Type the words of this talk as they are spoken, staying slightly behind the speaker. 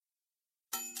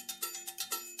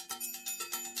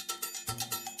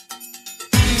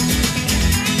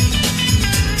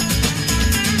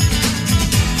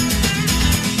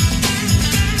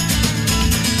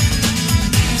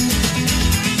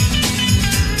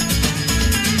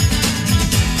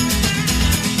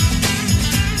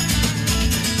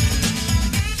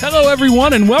Hello,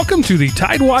 everyone, and welcome to the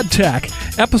Tidewad Tech,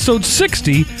 Episode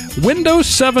 60, Windows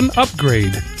 7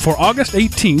 Upgrade for August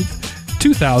 18th,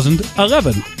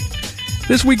 2011.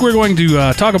 This week we're going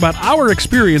to talk about our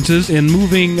experiences in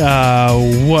moving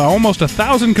almost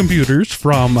 1,000 computers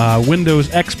from Windows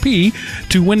XP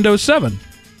to Windows 7.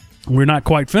 We're not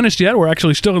quite finished yet. We're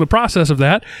actually still in the process of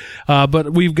that.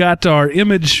 But we've got our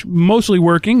image mostly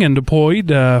working and deployed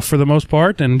for the most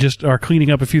part, and just are cleaning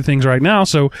up a few things right now.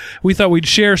 So we thought we'd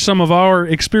share some of our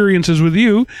experiences with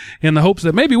you in the hopes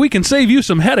that maybe we can save you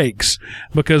some headaches,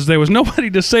 because there was nobody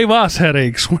to save us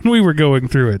headaches when we were going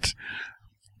through it.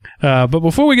 But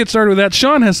before we get started with that,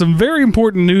 Sean has some very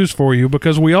important news for you,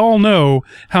 because we all know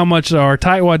how much our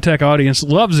Tightwad Tech audience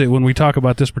loves it when we talk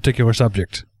about this particular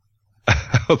subject.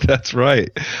 Oh, that's right.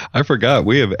 I forgot.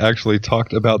 We have actually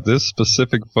talked about this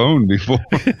specific phone before.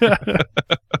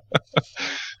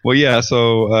 Well, yeah,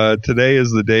 so today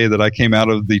is the day that I came out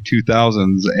of the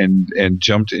 2000s and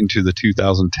jumped into the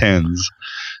 2010s.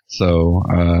 So,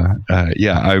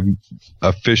 yeah, I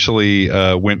officially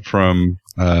went from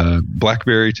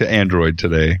BlackBerry to Android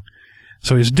today.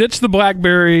 So he's ditched the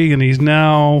BlackBerry, and he's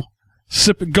now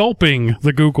gulping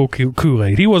the Google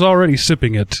Kool-Aid. He was already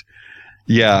sipping it.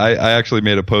 Yeah, I actually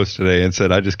made a post today and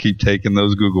said I just keep taking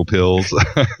those Google pills.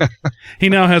 He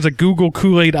now has a Google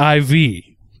Kool-Aid IV.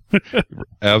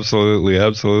 Absolutely.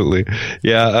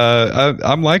 Yeah,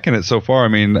 I'm liking it so far. I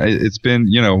mean, it's been,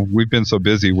 we've been so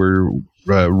busy. We're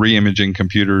re-imaging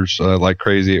computers like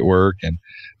crazy at work, and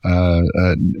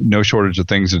no shortage of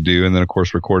things to do. And then, of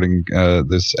course, recording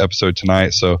this episode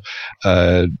tonight. So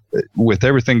with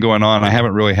everything going on, I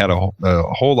haven't really had a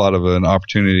whole lot of an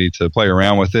opportunity to play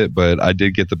around with it, but I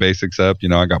did get the basics up.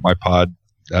 I got my pod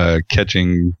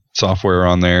catching software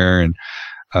on there, and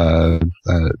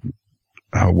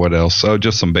what else? Oh,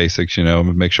 just some basics,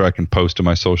 make sure I can post to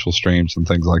my social streams and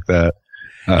things like that.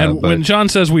 And when John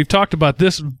says we've talked about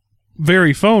this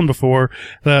very phone before,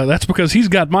 that's because he's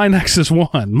got my Nexus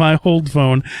 1, my old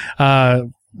phone.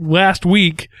 Last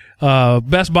week,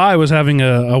 Best Buy was having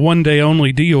a one-day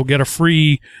only deal. Get a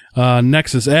free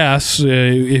Nexus S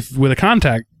if with a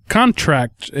contract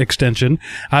extension.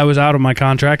 I was out of my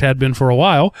contract, had been for a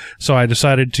while, so I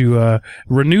decided to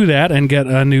renew that and get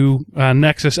a new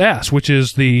Nexus S, which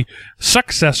is the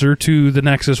successor to the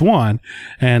Nexus 1.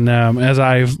 And as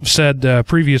I've said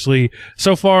previously,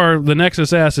 so far the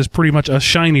Nexus S is pretty much a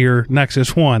shinier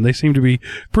Nexus 1. They seem to be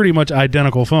pretty much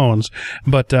identical phones.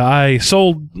 But I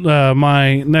sold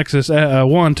my Nexus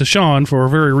 1 to Sean for a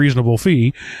very reasonable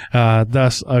fee,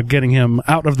 thus getting him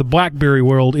out of the BlackBerry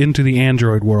world into the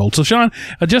Android world. So, Sean,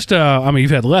 you've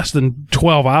had less than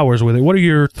 12 hours with it. What are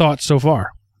your thoughts so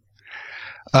far?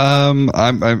 I'm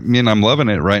loving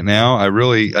it right now.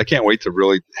 I can't wait to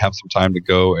really have some time to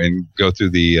go through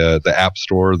the App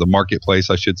Store, the Marketplace,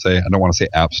 I should say. I don't want to say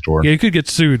App Store. Yeah, you could get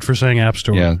sued for saying App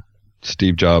Store. Yeah,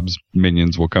 Steve Jobs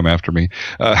minions will come after me.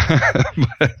 But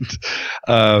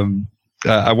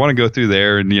I want to go through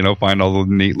there and find all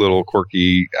the neat little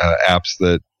quirky apps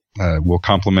that will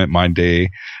complement my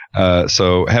day.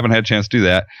 So I haven't had a chance to do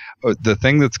that. The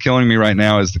thing that's killing me right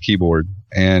now is the keyboard.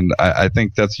 And I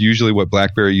think that's usually what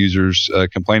BlackBerry users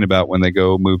complain about when they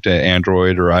go move to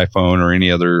Android or iPhone or any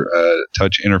other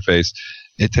touch interface.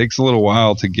 It takes a little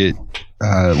while to get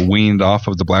weaned off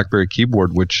of the BlackBerry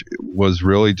keyboard, which was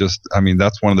really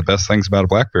that's one of the best things about a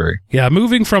BlackBerry. Yeah,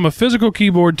 moving from a physical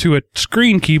keyboard to a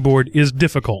screen keyboard is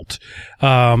difficult.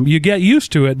 You get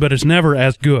used to it, but it's never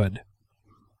as good.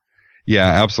 Yeah,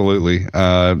 absolutely.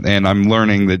 And I'm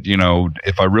learning that,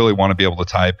 if I really want to be able to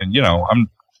type, and,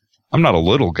 I'm not a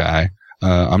little guy.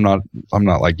 I'm not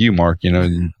like you, Mark,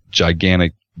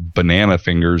 gigantic banana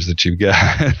fingers that you've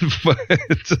got.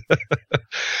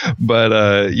 but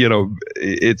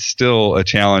it's still a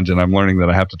challenge, and I'm learning that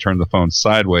I have to turn the phone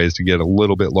sideways to get a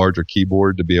little bit larger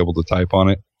keyboard to be able to type on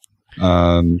it.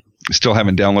 Still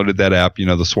haven't downloaded that app,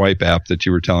 the Swipe app that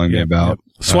you were telling me about.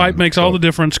 Swipe makes all the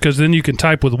difference, because then you can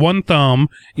type with one thumb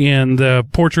in the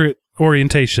portrait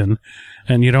orientation,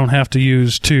 and you don't have to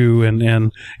use two.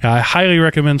 And I highly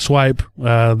recommend Swipe.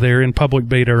 They're in public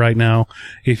beta right now.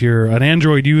 If you're an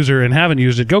Android user and haven't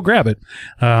used it, go grab it.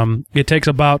 It takes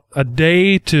about a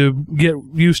day to get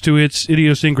used to its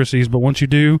idiosyncrasies, but once you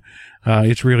do,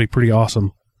 it's really pretty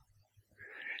awesome.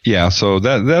 Yeah, so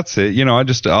that's it.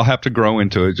 I'll have to grow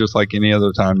into it, just like any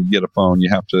other time you get a phone.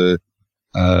 You have to,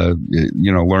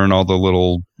 learn all the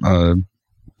little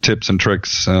tips and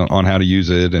tricks on how to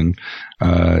use it, and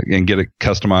get it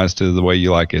customized to the way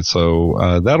you like it.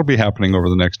 So that'll be happening over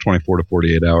the next 24 to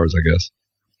 48 hours, I guess.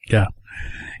 Yeah,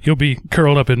 you'll be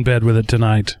curled up in bed with it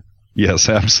tonight. Yes,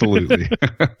 absolutely.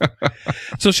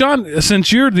 So, Sean,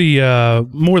 since you're the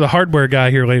more the hardware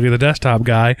guy here lately, the desktop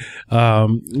guy,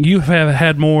 you have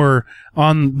had more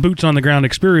boots on the ground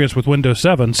experience with Windows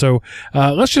 7. So,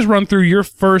 let's just run through your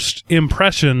first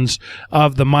impressions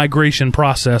of the migration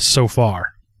process so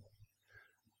far.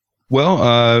 Well,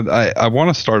 I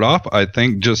want to start off, I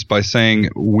think, just by saying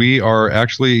we are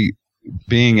actually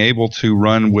being able to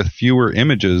run with fewer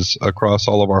images across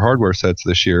all of our hardware sets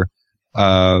this year.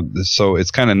 So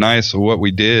it's kind of nice what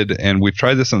we did, and we've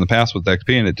tried this in the past with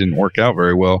XP, and it didn't work out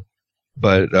very well.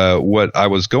 But what I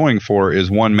was going for is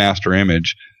one master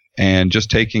image, and just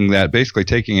basically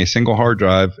taking a single hard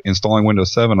drive, installing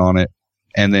Windows 7 on it,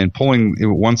 and then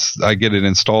once I get it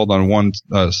installed on one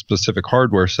specific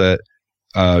hardware set,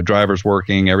 drivers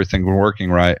working, everything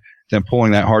working right, then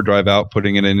pulling that hard drive out,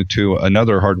 putting it into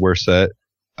another hardware set,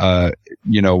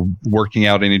 working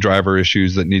out any driver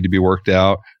issues that need to be worked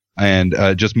out, and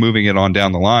just moving it on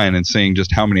down the line and seeing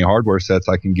just how many hardware sets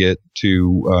I can get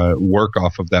to work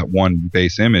off of that one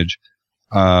base image.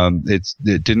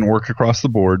 It didn't work across the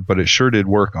board, but it sure did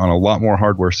work on a lot more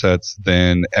hardware sets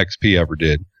than XP ever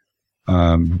did.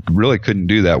 Really couldn't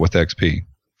do that with XP.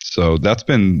 So that's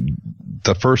been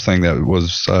the first thing that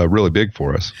was really big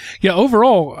for us. Yeah,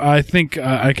 overall, I think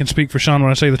I can speak for Sean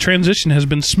when I say the transition has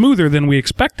been smoother than we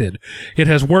expected. It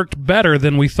has worked better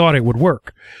than we thought it would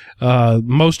work.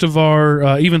 Most of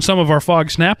our, even some of our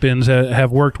fog snap-ins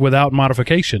have worked without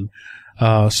modification.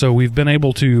 So we've been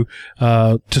able to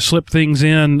slip things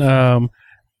in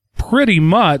pretty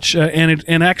much,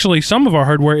 and actually some of our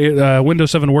hardware,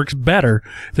 Windows 7 works better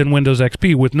than Windows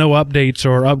XP with no updates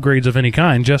or upgrades of any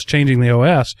kind. Just changing the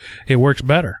OS, it works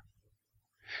better.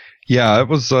 Yeah, it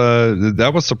was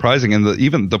that was surprising, and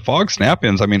even the fog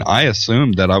snap-ins. I mean, I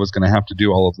assumed that I was going to have to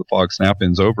do all of the fog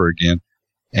snap-ins over again,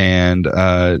 and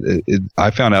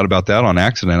I found out about that on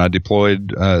accident. I deployed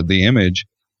the image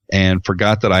and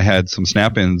forgot that I had some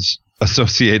snap-ins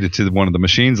associated to one of the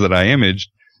machines that I imaged.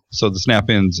 So the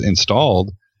snap-ins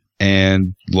installed,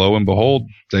 and lo and behold,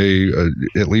 they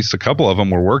at least a couple of them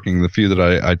were working. The few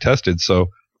that I tested, so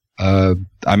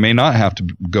I may not have to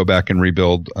go back and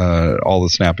rebuild all the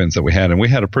snap-ins that we had, and we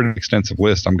had a pretty extensive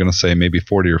list. I'm going to say maybe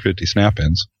 40 or 50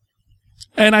 snap-ins.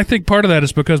 And I think part of that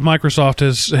is because Microsoft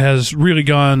has really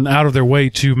gone out of their way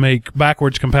to make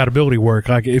backwards compatibility work.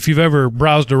 Like if you've ever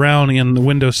browsed around in the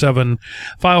Windows 7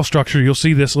 file structure, you'll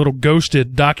see this little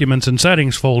ghosted documents and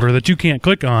settings folder that you can't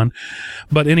click on.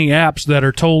 But any apps that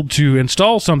are told to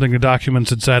install something to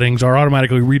documents and settings are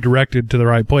automatically redirected to the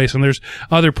right place. And there's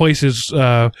other places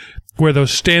where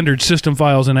those standard system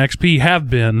files in XP have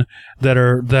been that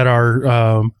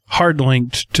are hard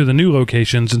linked to the new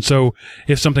locations. And so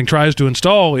if something tries to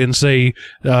install in, say,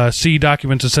 C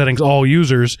documents and settings all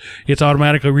users, it's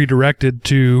automatically redirected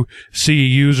to C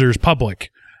users public.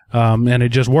 And it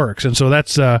just works. And so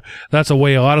that's a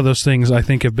way a lot of those things I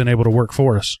think have been able to work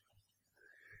for us.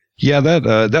 Yeah,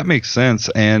 that makes sense,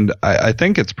 and I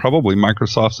think it's probably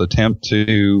Microsoft's attempt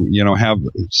to have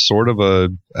sort of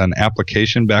an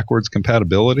application backwards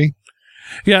compatibility.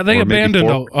 Yeah, they abandoned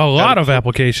a lot of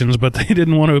applications, but they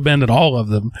didn't want to abandon all of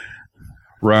them.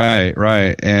 Right,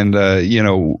 and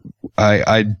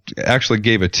I actually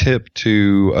gave a tip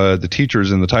to the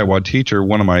teachers in the Tightwad Teacher.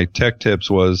 One of my tech tips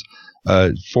was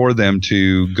for them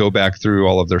to go back through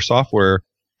all of their software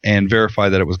and verify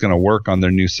that it was going to work on their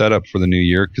new setup for the new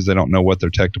year, because they don't know what their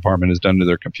tech department has done to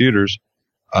their computers.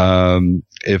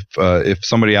 If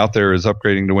somebody out there is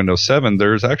upgrading to Windows 7,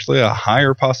 there's actually a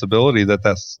higher possibility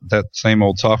that same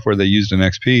old software they used in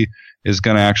XP is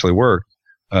going to actually work.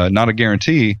 Not a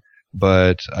guarantee,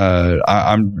 but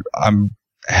I'm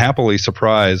happily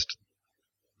surprised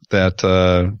that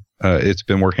it's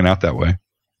been working out that way.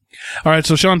 All right,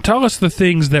 so Sean, tell us the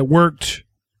things that worked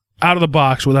out of the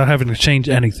box without having to change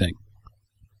anything.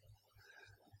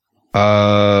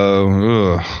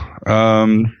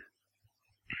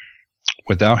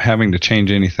 Without having to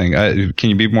change anything. Can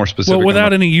you be more specific? Well,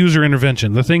 without any user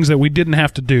intervention. The things that we didn't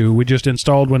have to do, we just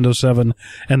installed Windows 7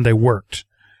 and they worked.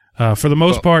 For the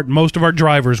most part, most of our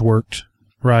drivers worked.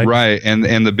 Right.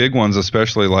 And the big ones,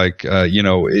 especially like,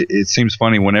 it seems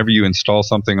funny whenever you install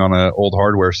something on an old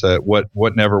hardware set,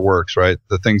 what never works, right?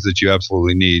 The things that you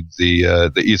absolutely need, the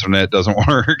Ethernet doesn't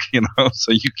work,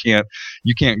 so you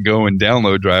can't go and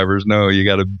download drivers. No, you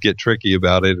got to get tricky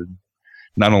about it and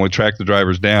not only track the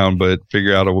drivers down, but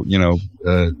figure out,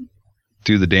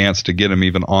 do the dance to get them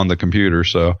even on the computer.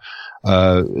 So,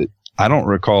 I don't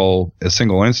recall a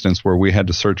single instance where we had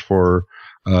to search for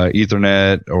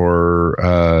Ethernet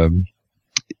or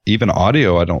even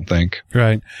audio, I don't think.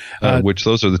 Right. Which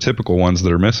those are the typical ones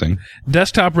that are missing.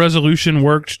 Desktop resolution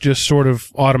worked just sort of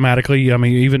automatically. I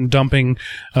mean, even dumping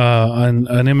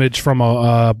an image from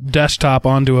a desktop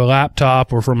onto a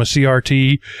laptop or from a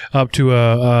CRT up to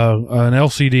an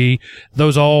LCD,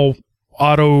 those all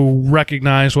auto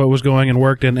recognized what was going and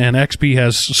worked, and XP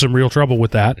has some real trouble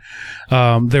with that.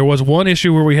 There was one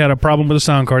issue where we had a problem with the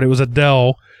sound card. It was a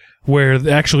Dell, where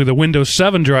actually the Windows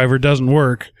 7 driver doesn't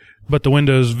work, but the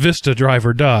Windows Vista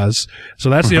driver does. So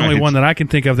that's the only one that I can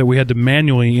think of that we had to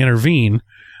manually intervene.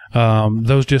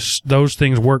 Those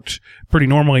things worked pretty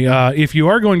normally. If you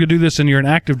are going to do this in your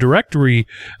Active Directory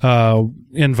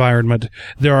environment,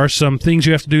 there are some things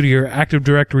you have to do to your Active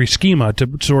Directory schema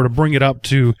to sort of bring it up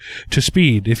to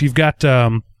speed. If you've got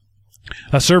a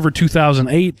Server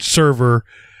 2008 server,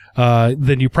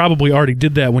 then you probably already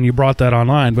did that when you brought that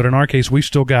online. But in our case, we've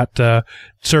still got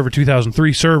Server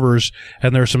 2003 servers,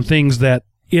 and there are some things that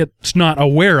it's not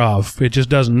aware of. It just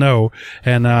doesn't know.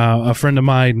 And a friend of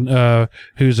mine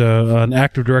who's an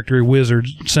Active Directory wizard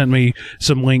sent me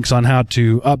some links on how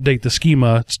to update the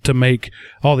schema to make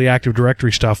all the Active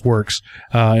Directory stuff works.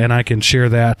 And I can share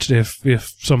that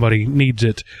if somebody needs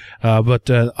it. But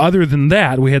other than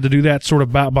that, we had to do that sort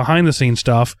of behind the scenes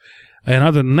stuff. And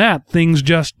other than that, things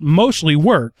just mostly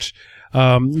worked,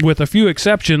 with a few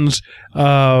exceptions,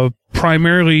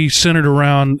 primarily centered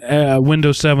around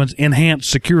Windows 7's enhanced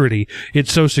security.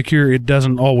 It's so secure it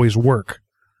doesn't always work.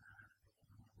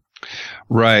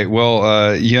 Right.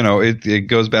 Well, it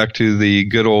goes back to the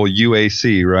good old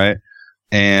UAC, right?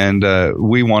 And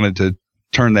we wanted to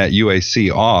turn that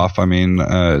UAC off. I mean,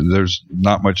 there's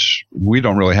not much. We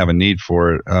don't really have a need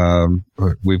for it.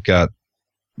 We've got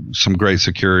some great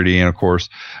security, and of course,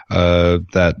 I'll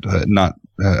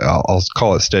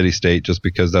call it steady state just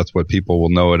because that's what people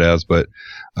will know it as. But,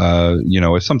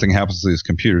 if something happens to these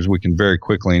computers, we can very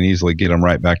quickly and easily get them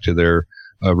right back to their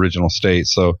original state.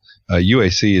 So,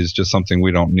 UAC is just something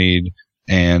we don't need.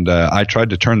 And, I tried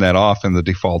to turn that off in the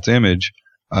default image.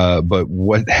 But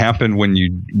what happened when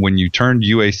you turned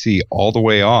UAC all the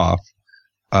way off,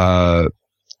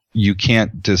 you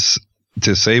can't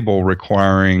disable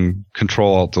requiring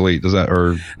Control-Alt-Delete. Does that,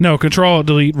 or no?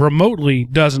 Control-Alt-Delete remotely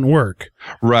doesn't work.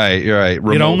 Right.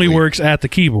 Remotely. It only works at the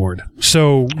keyboard.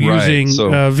 So using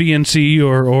VNC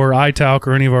or iTalk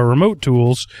or any of our remote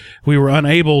tools, we were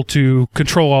unable to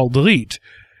Control-Alt-Delete.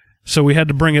 So we had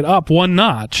to bring it up one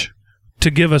notch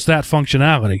to give us that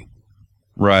functionality.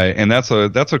 Right, and that's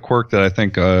a quirk that I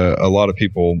think a lot of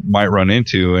people might run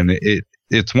into, and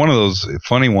it's one of those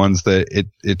funny ones that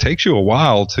it takes you a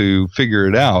while to figure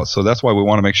it out. So that's why we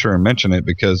want to make sure and mention it,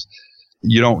 because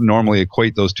you don't normally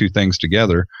equate those two things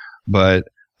together. But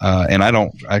and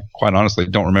I quite honestly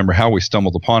don't remember how we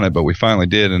stumbled upon it, but we finally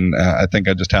did. And I think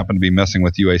I just happened to be messing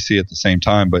with UAC at the same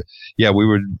time. But yeah, we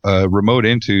would remote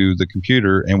into the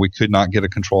computer and we could not get a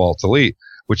Control-Alt-Delete,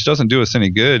 which doesn't do us any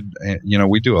good.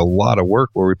 We do a lot of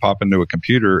work where we pop into a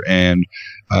computer and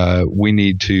we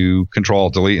need to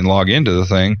Control-Delete and log into the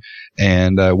thing,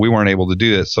 and we weren't able to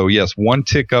do it. So yes, one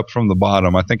tick up from the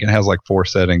bottom. I think it has like 4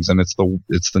 settings, and it's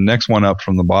the next one up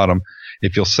from the bottom.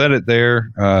 If you'll set it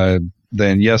there,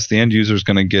 then yes, the end user is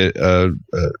going to get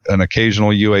an occasional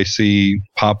UAC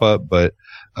pop up, but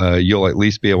you'll at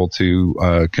least be able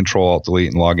to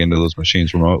Control-Alt-Delete and log into those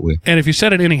machines remotely. And if you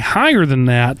set it any higher than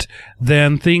that,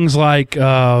 then things like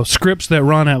scripts that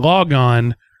run at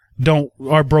logon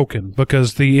are broken,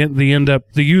 because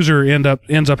the user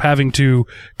ends up having to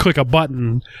click a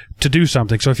button to do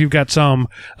something. So if you've got some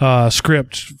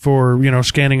script for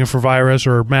scanning for virus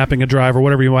or mapping a drive or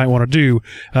whatever you might want to do,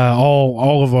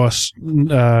 all of us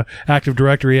Active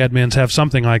Directory admins have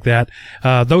something like that.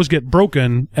 Those get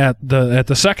broken at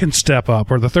the second step up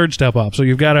or the third step up. So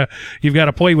you've got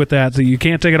to play with that. So you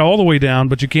can't take it all the way down,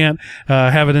 but you can't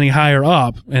have it any higher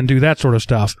up and do that sort of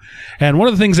stuff. And one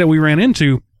of the things that we ran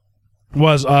into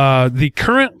was the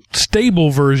current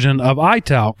stable version of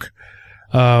iTalk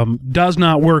does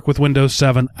not work with Windows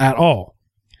 7 at all.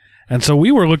 And so we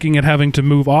were looking at having to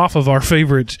move off of our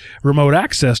favorite remote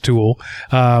access tool,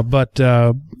 but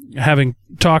having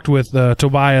talked with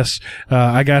Tobias,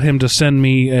 I got him to send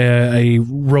me a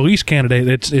release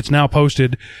candidate. It's now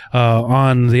posted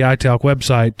on the iTalk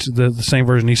website, the same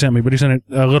version he sent me, but he sent it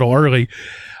a little early.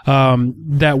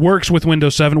 That works with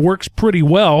Windows 7, works pretty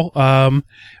well,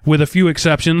 with a few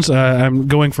exceptions. I'm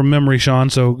going from memory,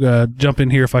 Sean, so jump in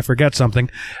here if I forget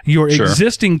something. Your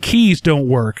existing keys don't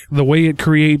work. The way it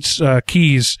creates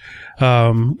keys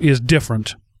is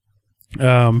different.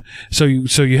 So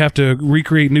you have to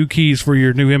recreate new keys for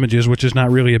your new images, which is not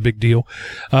really a big deal.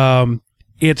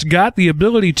 it's got the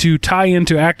ability to tie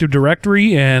into Active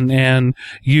Directory and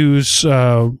use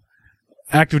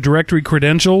Active Directory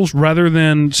credentials rather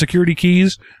than security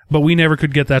keys, but we never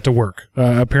could get that to work.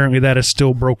 Apparently that is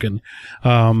still broken.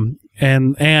 And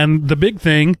the big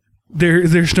thing,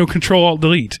 there's no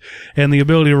Control-Alt-Delete and the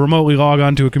ability to remotely log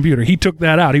onto a computer. He took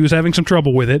that out. He was having some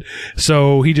trouble with it,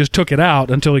 so he just took it out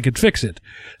until he could fix it.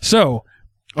 So,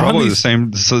 probably the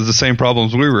same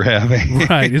problems we were having.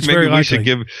 Right, it's Maybe very we likely.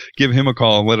 should give him a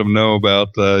call and let him know about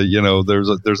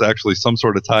there's actually some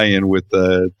sort of tie-in with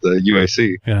the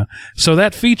UAC. Yeah. So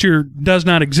that feature does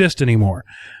not exist anymore.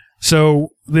 So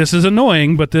this is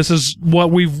annoying, but this is what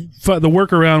the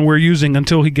workaround we're using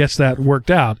until he gets that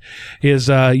worked out is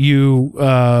you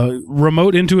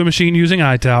remote into a machine using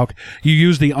iTalk. You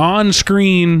use the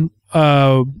on-screen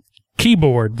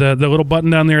keyboard, the little button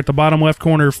down there at the bottom left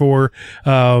corner for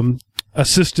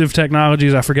assistive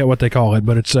technologies. I forget what they call it,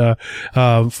 but it's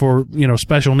for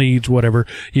special needs, whatever.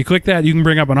 You click that, you can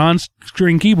bring up an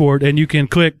on-screen keyboard, and you can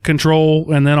click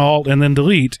Control and then Alt and then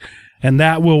Delete, and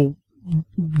that will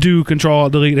do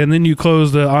Control-Alt-Delete, and then you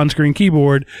close the on-screen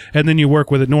keyboard, and then you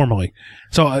work with it normally.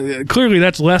 So clearly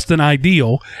that's less than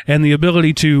ideal, and the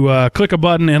ability to click a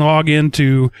button and log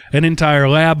into an entire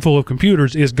lab full of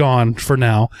computers is gone for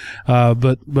now.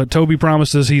 But Toby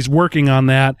promises he's working on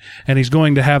that, and he's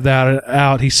going to have that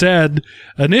out. He said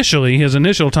initially, his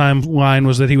initial timeline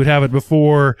was that he would have it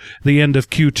before the end of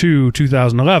Q2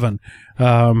 2011.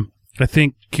 I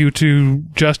think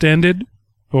Q2 just ended,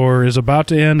 or is about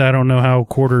to end. I don't know how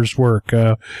quarters work,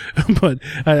 but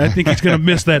I think he's going to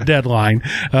miss that deadline.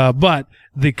 But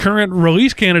the current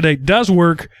release candidate does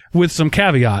work with some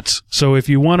caveats. So if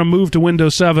you want to move to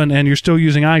Windows 7 and you're still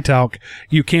using iTalk,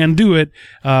 you can do it.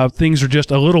 Things are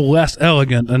just a little less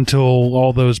elegant until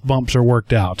all those bumps are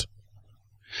worked out.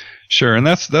 Sure, and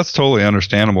that's totally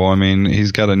understandable. I mean,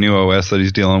 he's got a new OS that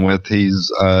he's dealing with.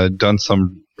 He's done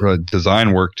some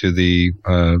design work to the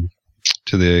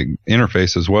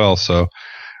interface as well. So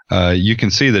you can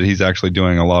see that he's actually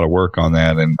doing a lot of work on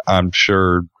that. And I'm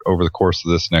sure over the course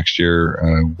of this next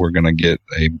year, we're going to get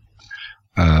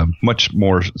a much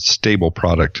more stable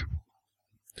product.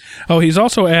 Oh, he's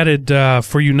also added,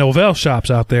 for you Novell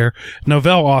shops out there,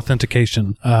 Novell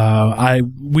authentication.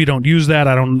 We don't use that.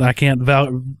 I can't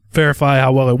verify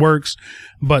how well it works,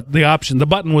 but the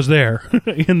button was there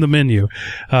in the menu.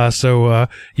 So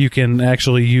you can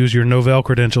actually use your Novell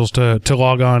credentials to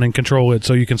log on and control it.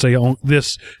 So you can say, oh,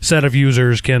 this set of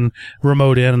users can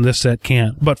remote in and this set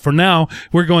can't. But for now,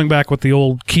 we're going back with the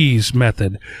old keys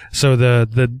method. So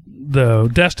the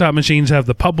desktop machines have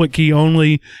the public key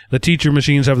only. The teacher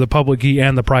machines have the public key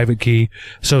and the private key.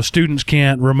 So students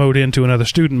can't remote into another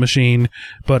student machine,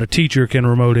 but a teacher can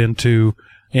remote into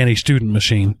any student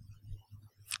machine.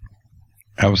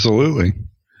 Absolutely.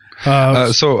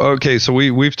 So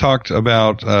we've talked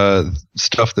about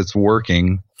stuff that's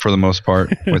working for the most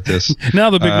part with this. Now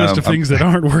the big list of things that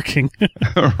aren't working.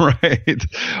 Right.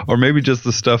 Or maybe just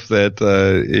the stuff that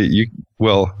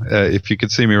if you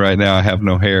could see me right now, I have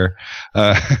no hair.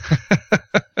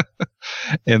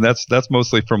 And that's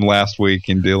mostly from last week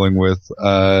in dealing with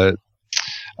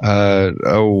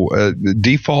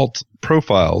default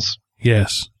profiles.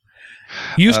 Yes.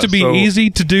 Used to be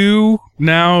easy to do.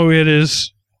 Now it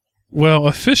is,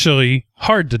 officially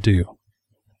hard to do.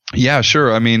 Yeah,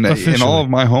 sure. I mean, in all of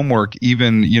my homework,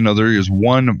 even, there is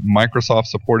one Microsoft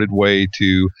supported way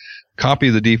to copy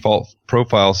the default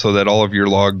profile so that all of your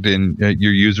logged in,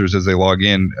 your users as they log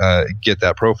in, get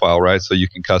that profile, right? So you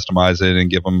can customize it and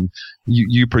give them,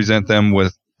 you present them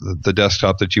with the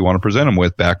desktop that you want to present them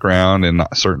with, background and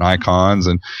certain icons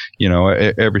and,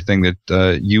 everything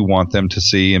that you want them to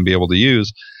see and be able to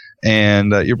use.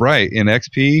 And you're right. In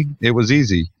XP, it was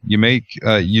easy.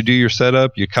 You do your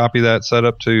setup, you copy that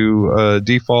setup to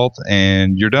default,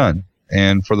 and you're done.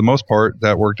 And for the most part,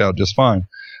 that worked out just fine.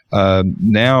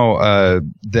 Now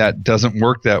that doesn't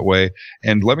work that way.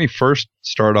 And let me first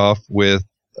start off with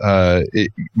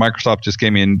Microsoft just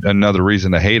gave me another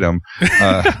reason to hate them.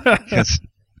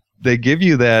 They give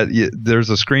you that.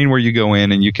 There's a screen where you go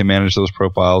in and you can manage those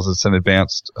profiles. It's an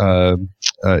advanced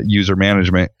user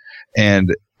management,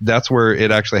 and that's where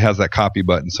it actually has that copy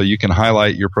button. So you can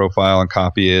highlight your profile and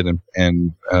copy it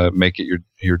and make it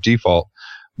your default.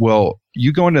 Well,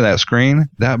 you go into that screen,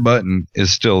 that button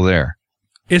is still there.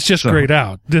 It's just grayed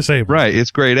out, disabled. Right,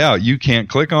 it's grayed out. You can't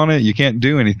click on it. You can't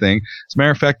do anything. As a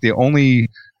matter of fact, the only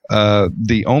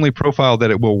profile that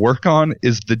it will work on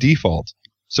is the default.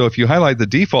 So if you highlight the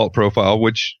default profile,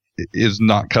 which is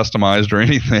not customized or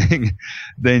anything,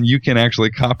 then you can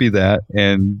actually copy that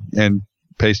and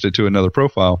paste it to another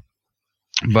profile.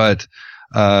 But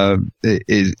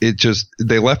it just,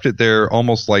 they left it there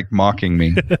almost like mocking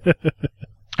me.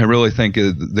 I really think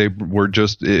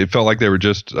it felt like they were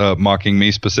just mocking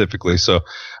me specifically. So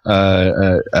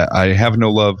I have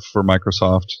no love for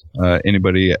Microsoft.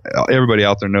 Everybody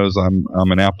out there knows I'm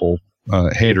an Apple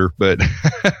hater, but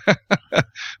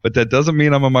but that doesn't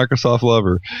mean I'm a Microsoft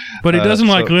lover. But he doesn't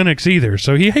like Linux either,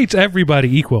 so he hates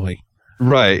everybody equally.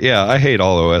 Right? Yeah, I hate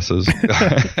all OSs.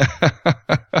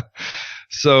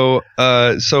 So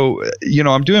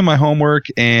I'm doing my homework,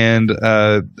 and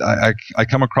I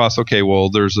come across, okay, well,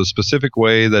 there's a specific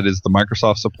way that is the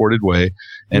Microsoft supported way,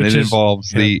 and it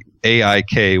involves the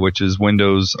AIK, which is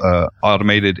Windows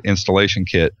Automated Installation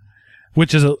Kit,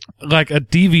 which is like a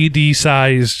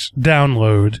DVD-sized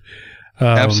download.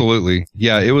 Absolutely,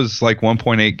 yeah, it was like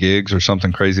 1.8 gigs or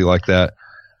something crazy like that.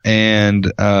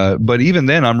 And but even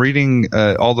then, I'm reading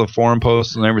all the forum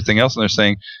posts and everything else, and they're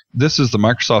saying this is the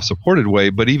Microsoft supported way,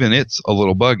 but even it's a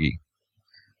little buggy.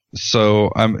 So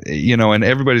and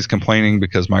everybody's complaining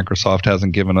because Microsoft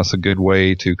hasn't given us a good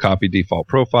way to copy default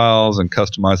profiles and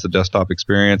customize the desktop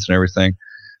experience and everything.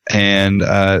 And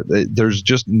there's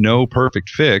just no perfect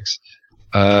fix.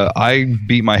 I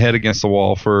beat my head against the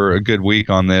wall for a good week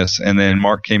on this, and then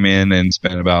Mark came in and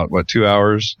spent about 2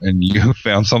 hours, and you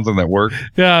found something that worked.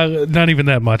 Yeah, not even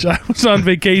that much. I was on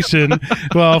vacation,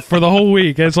 for the whole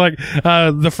week. It's like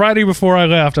the Friday before I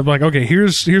left, I'm like, okay,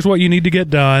 here's what you need to get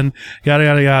done, yada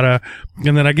yada yada,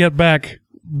 and then I get back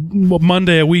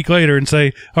Monday a week later and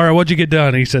say, all right, what'd you get done?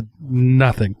 And he said,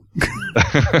 nothing.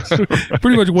 So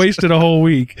pretty much wasted a whole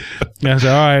week. And I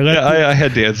said, all right, I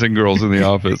had dancing girls in the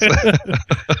office.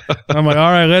 I'm like,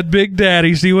 all right, let Big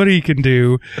Daddy see what he can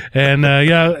do. And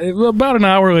about an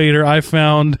hour later, I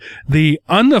found the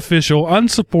unofficial,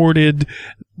 unsupported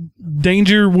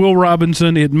Danger Will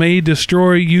Robinson, it may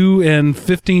destroy you and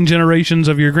 15 generations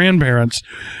of your grandparents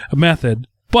method,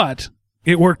 but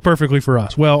it worked perfectly for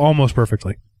us. Well, almost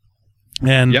perfectly.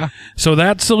 And so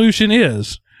that solution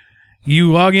is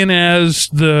you log in as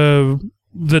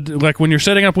like when you're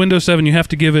setting up Windows 7, you have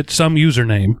to give it some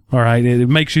username. All right. It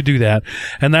makes you do that.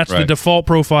 And that's the default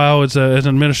profile as an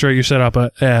administrator you set up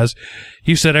as.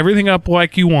 You set everything up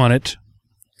like you want it.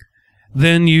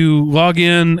 Then you log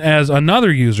in as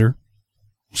another user.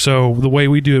 So the way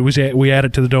we do it, we add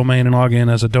it to the domain and log in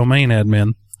as a domain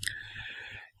admin.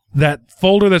 That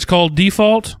folder that's called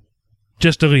default,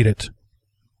 just delete it.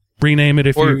 Rename it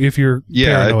if you're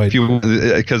paranoid.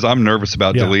 Because I'm nervous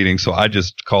about deleting, so I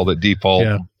just called it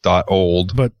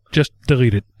default.old. But just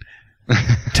delete it.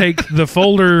 Take the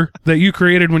folder that you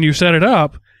created when you set it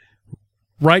up,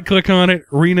 right-click on it,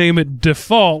 rename it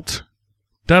default.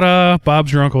 Ta-da!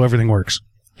 Bob's your uncle. Everything works.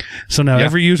 So now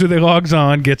every user that logs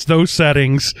on gets those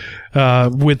settings,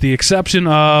 with the exception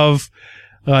of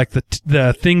like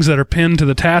the things that are pinned to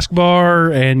the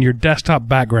taskbar and your desktop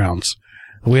backgrounds.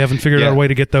 We haven't figured out a way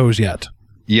to get those yet.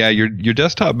 Yeah, your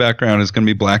desktop background is going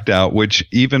to be blacked out, which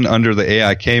even under the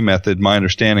AIK method, my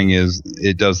understanding is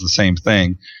it does the same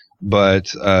thing.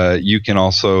 But you can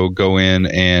also go in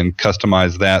and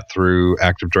customize that through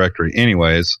Active Directory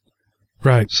anyways.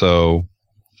 Right. So,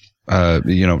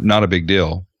 not a big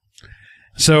deal.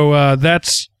 So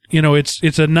that's,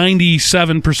 it's a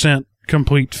 97%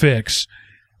 complete fix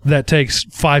that takes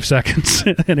 5 seconds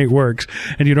and it works.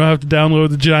 And you don't have to download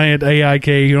the giant AIK.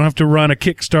 You don't have to run a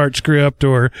Kickstart script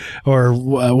or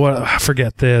what, I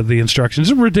forget the instructions.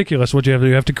 It's ridiculous what you have to do.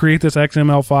 You have to create this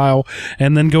XML file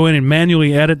and then go in and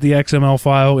manually edit the XML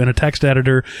file in a text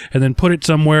editor and then put it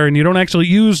somewhere. And you don't actually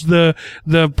use the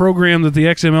program that the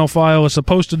XML file is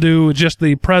supposed to do. Just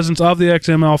the presence of the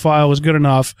XML file is good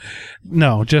enough.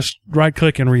 No, just right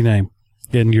click and rename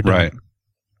and you're done.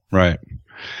 Right.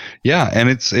 Yeah, and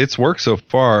it's worked so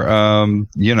far. I'm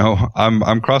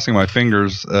crossing my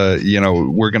fingers.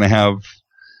 We're going to have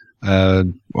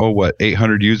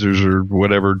 800 users or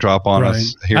whatever drop on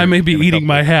us here. I may be eating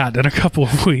my hat in a couple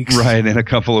of weeks. Right, in a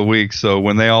couple of weeks. So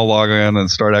when they all log in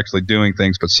and start actually doing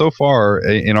things, but so far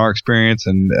in our experience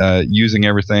and using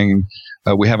everything,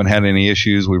 we haven't had any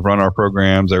issues. We've run our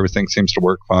programs. Everything seems to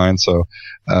work fine. So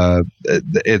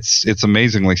it's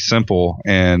amazingly simple,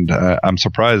 and I'm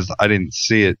surprised I didn't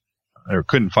see it or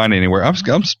couldn't find it anywhere. I'm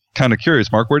kind of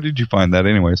curious, Mark. Where did you find that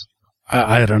anyways?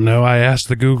 I don't know. I asked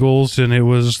the Googles, and it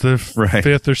was the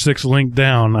fifth or sixth link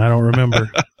down. I don't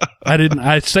remember.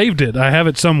 I saved it. I have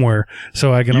it somewhere,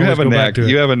 so I can always go back to it.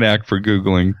 You have a knack for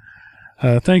Googling.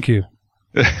 Thank you.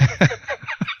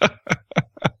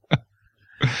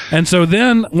 And so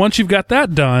then, once you've got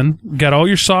that done, got all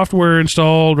your software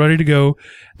installed, ready to go,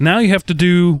 now you have to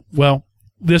do,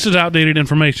 this is outdated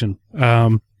information.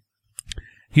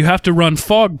 You have to run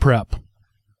fog prep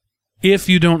if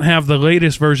you don't have the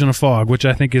latest version of Fog, which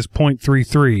I think is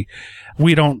 0.33.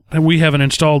 We haven't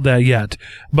installed that yet.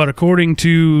 But according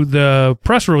to the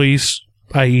press release,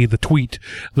 i.e. the tweet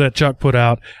that Chuck put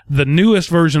out, the newest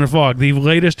version of Fog, the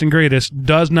latest and greatest,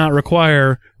 does not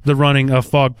require the running of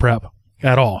Fog Prep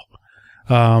at all.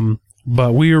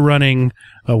 But we are running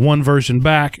one version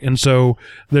back, and so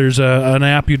there's an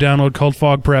app you download called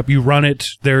Fog Prep. You run it.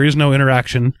 There is no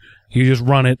interaction. You just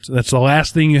run it. That's the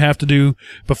last thing you have to do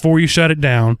before you shut it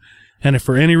down. And if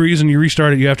for any reason you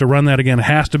restart it, you have to run that again. It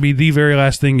has to be the very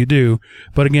last thing you do.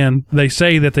 But again, they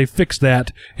say that they fixed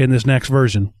that in this next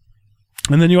version.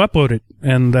 And then you upload it,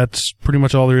 and that's pretty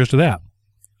much all there is to that.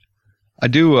 I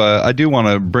do want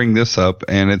to bring this up,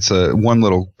 and it's one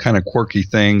little kind of quirky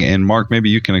thing. And Mark, maybe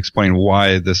you can explain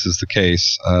why this is the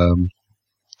case.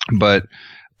 But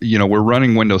we're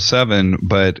running Windows 7,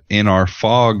 but in our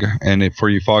Fog, and for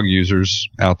you Fog users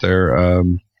out there,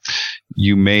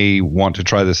 you may want to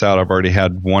try this out. I've already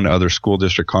had one other school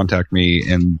district contact me,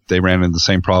 and they ran into the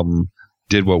same problem,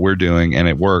 did what we're doing, and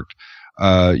it worked.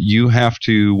 You have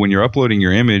to, when you're uploading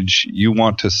your image, you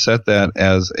want to set that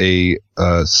as a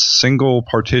single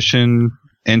partition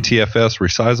NTFS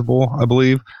resizable, I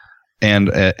believe, and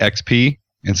XP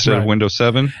instead of Windows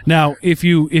 7. Now, if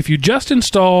you just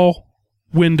install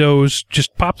Windows,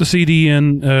 just pop the CD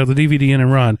in, the DVD in,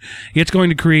 and run, it's going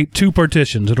to create two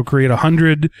partitions. It'll create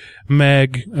 100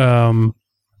 meg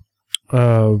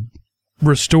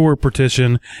restore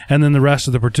partition, and then the rest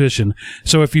of the partition.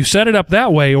 So if you set it up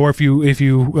that way, or if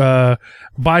you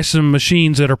buy some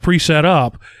machines that are preset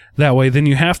up that way, then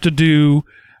you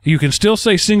can still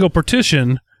say single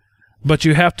partition, but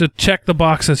you have to check the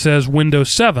box that says Windows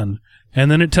 7. And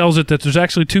then it tells it that there's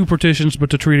actually two partitions, but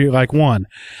to treat it like one.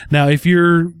 Now, if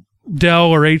your Dell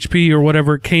or HP or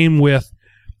whatever came with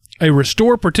a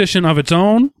restore partition of its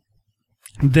own,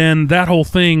 then that whole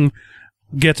thing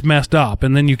gets messed up.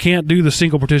 And then you can't do the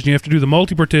single partition. You have to do the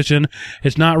multi-partition.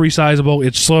 It's not resizable.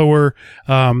 It's slower.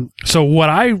 So what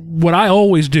I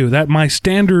always do, that my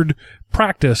standard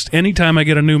practice anytime I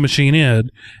get a new machine in,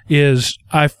 is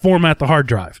I format the hard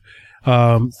drive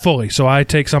fully. So I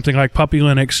take something like Puppy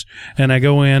Linux, and I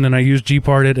go in and I use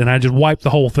gparted, and I just wipe the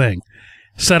whole thing.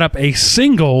 Set up a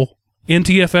single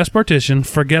NTFS partition,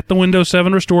 forget the Windows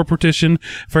 7 restore partition,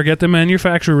 forget the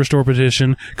manufacturer restore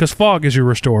partition, because Fog is your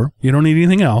restore. You don't need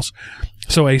anything else.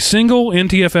 So a single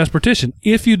NTFS partition.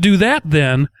 If you do that,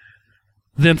 then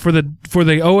for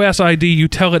the OS ID, you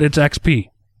tell it it's XP.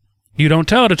 You don't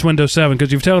tell it it's Windows 7,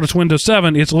 because if you tell it it's Windows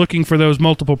 7, it's looking for those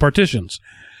multiple partitions.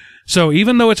 So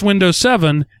even though it's Windows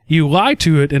 7, you lie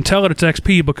to it and tell it it's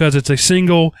XP because it's a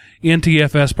single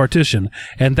NTFS partition.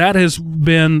 And that has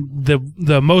been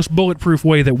the most bulletproof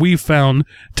way that we've found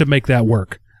to make that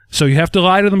work. So you have to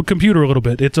lie to the computer a little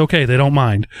bit. It's okay. They don't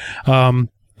mind. And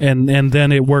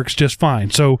then it works just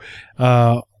fine. So,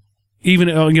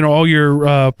 even, all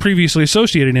your previously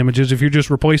associated images, if you're just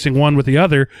replacing one with the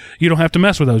other, you don't have to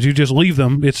mess with those. You just leave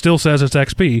them. It still says it's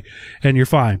XP, and you're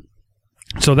fine.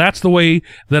 So that's the way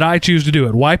that I choose to do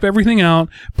it. Wipe everything out,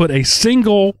 put a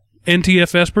single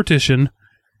NTFS partition,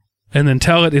 and then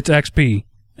tell it it's XP,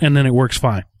 and then it works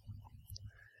fine.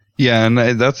 Yeah, and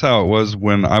that's how it was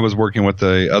when I was working with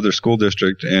the other school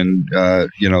district, and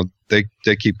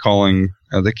they keep calling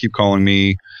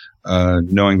me,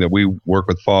 knowing that we work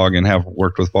with Fog and have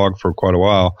worked with Fog for quite a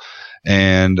while,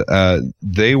 and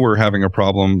they were having a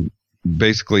problem.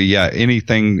 Basically,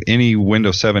 any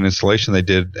Windows 7 installation they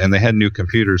did, and they had new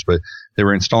computers, but they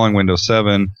were installing Windows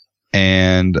 7,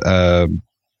 and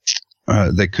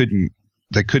they couldn't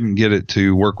get it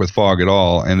to work with Fog at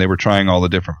all, and they were trying all the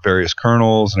different various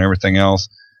kernels and everything else,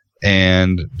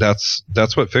 and that's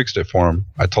what fixed it for them.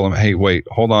 I told them, hey, wait,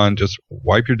 hold on, just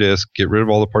wipe your disk, get rid of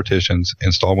all the partitions,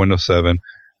 install Windows 7,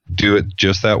 do it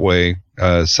just that way,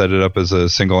 set it up as a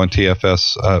single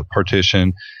NTFS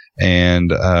partition,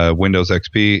 and Windows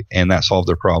XP, and that solved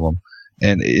their problem.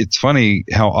 And it's funny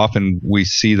how often we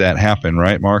see that happen,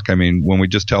 right, Mark? I mean, when we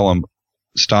just tell them,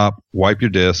 stop, wipe your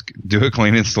disk, do a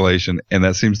clean installation, and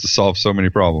that seems to solve so many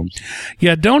problems.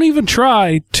 Yeah, don't even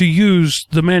try to use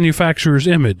the manufacturer's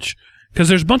image, because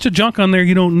there's a bunch of junk on there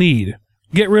you don't need.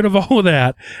 Get rid of all of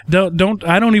that.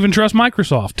 I don't even trust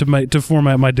Microsoft to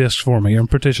format my disks for me and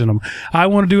partition them. I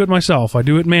want to do it myself. I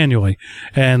do it manually.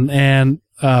 And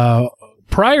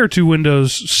prior to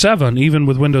Windows 7, even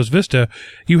with Windows Vista,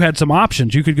 you had some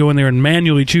options. You could go in there and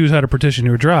manually choose how to partition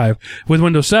your drive. With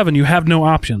Windows 7, you have no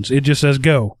options. It just says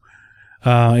go.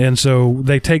 And so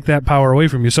they take that power away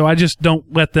from you. So I just don't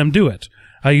let them do it.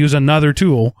 I use another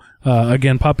tool.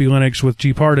 Again, Puppy Linux with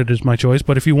gparted is my choice.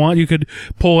 But if you want, you could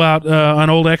pull out an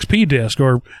old XP disk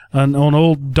or an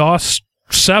old DOS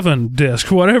 7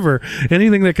 disk, whatever,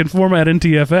 anything that can format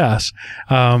NTFS,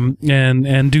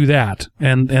 and do that.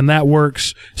 And that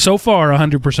works so far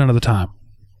 100% of the time.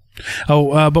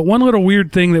 But one little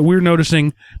weird thing that we're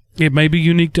noticing, it may be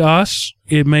unique to us,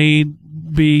 it may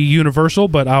be universal,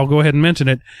 but I'll go ahead and mention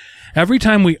it. Every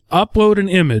time we upload an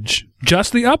image,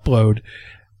 just the upload,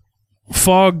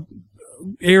 Fog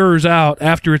errors out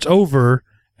after it's over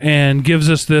and gives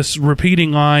us this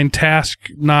repeating line, task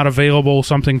not available,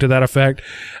 something to that effect.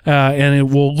 And it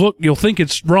will you'll think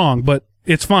it's wrong, but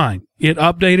it's fine. It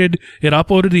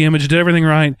uploaded the image, did everything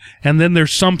right, and then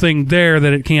there's something there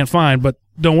that it can't find, but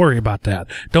don't worry about that.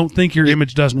 Don't think your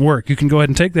image doesn't work. You can go ahead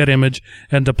and take that image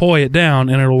and deploy it down,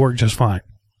 and it'll work just fine.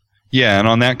 Yeah, and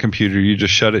on that computer, you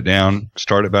just shut it down,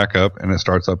 start it back up, and it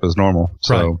starts up as normal.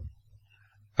 So,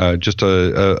 just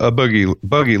a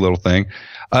buggy little thing.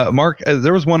 Mark,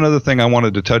 there was one other thing I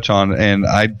wanted to touch on, and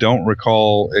I don't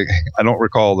recall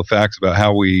the facts about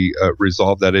how we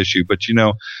resolved that issue. But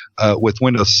with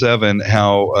Windows 7,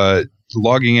 how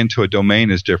logging into a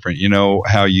domain is different. You know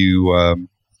how you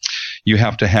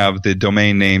have to have the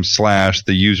domain name /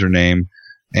 the username,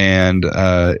 and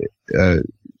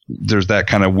there's that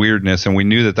kind of weirdness, and we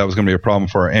knew that was going to be a problem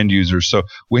for our end users. So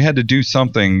we had to do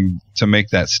something to make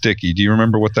that sticky. Do you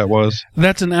remember what that was?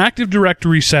 That's an Active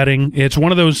Directory setting. It's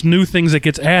one of those new things that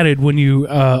gets added when you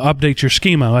update your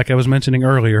schema, like I was mentioning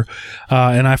earlier.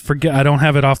 And I forget, I don't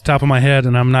have it off the top of my head,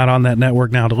 and I'm not on that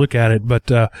network now to look at it, but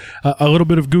a little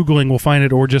bit of Googling will find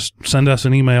it, or just send us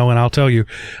an email and I'll tell you.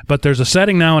 But there's a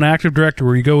setting now in Active Directory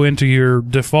where you go into your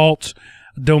default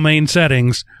domain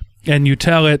settings and you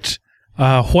tell it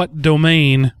what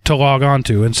domain to log on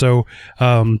to. And so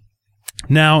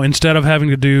now, instead of having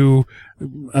to do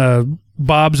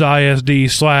Bob's ISD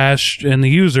 / and the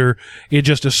user, it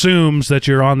just assumes that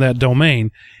you're on that domain,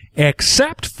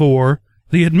 except for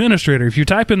the administrator. If you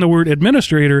type in the word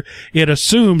administrator, it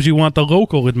assumes you want the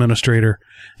local administrator.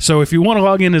 So if you want to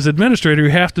log in as administrator,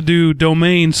 you have to do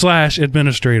domain /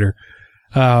 administrator.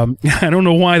 I don't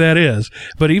know why that is,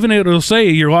 but even it'll say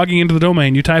you're logging into the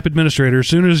domain, you type administrator. As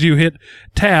soon as you hit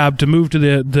tab to move to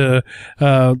the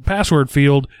password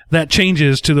field, that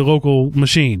changes to the local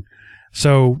machine.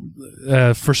 So,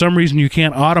 for some reason you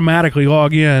can't automatically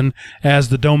log in as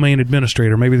the domain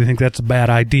administrator. Maybe they think that's a bad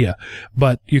idea,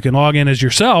 but you can log in as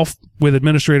yourself with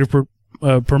administrative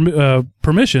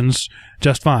permissions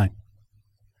just fine.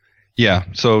 Yeah,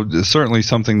 so certainly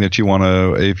something that you want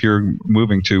to, if you're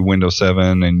moving to Windows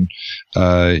 7 and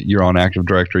you're on Active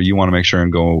Directory, you want to make sure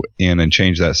and go in and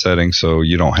change that setting so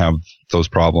you don't have those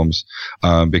problems.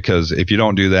 Because if you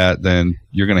don't do that, then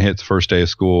you're going to hit the first day of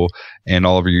school and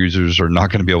all of your users are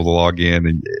not going to be able to log in.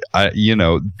 And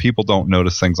people don't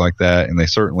notice things like that, and they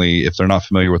certainly, if they're not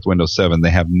familiar with Windows 7,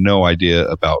 they have no idea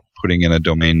about putting in a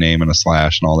domain name and a /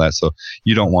 and all that. So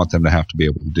you don't want them to have to be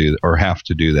able to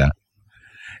do that.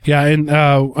 Yeah, and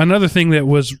another thing that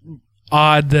was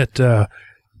odd that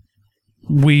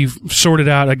we've sorted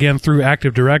out again through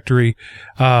Active Directory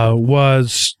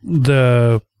was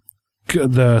the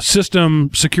system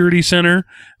security center,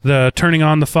 the turning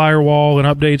on the firewall and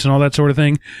updates and all that sort of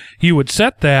thing. You would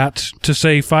set that to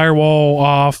say firewall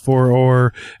off,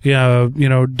 or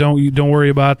don't worry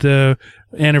about the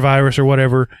antivirus or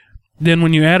whatever. Then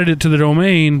when you added it to the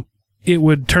domain, it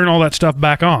would turn all that stuff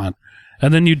back on.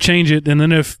 And then you'd change it, and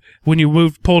then when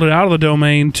you pulled it out of the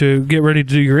domain to get ready to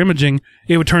do your imaging,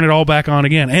 it would turn it all back on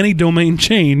again. Any domain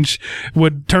change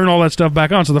would turn all that stuff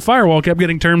back on. So the firewall kept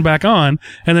getting turned back on,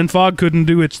 and then Fog couldn't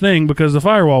do its thing because the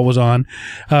firewall was on.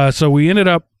 So we ended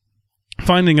up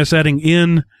finding a setting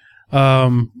in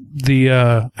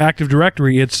the Active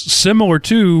Directory. It's similar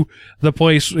to the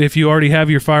place if you already have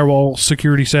your firewall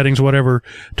security settings, whatever,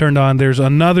 turned on. There's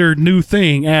another new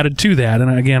thing added to that,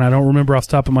 and again, I don't remember off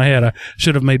the top of my head. I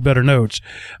should have made better notes.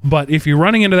 But if you're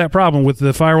running into that problem with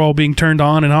the firewall being turned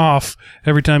on and off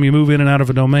every time you move in and out of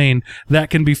a domain, that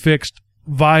can be fixed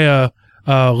via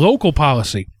local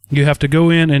policy. You have to go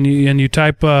in and you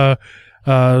type a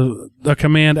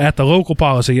command at the local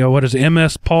policy. What is it?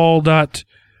 mspaul.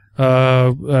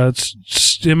 It's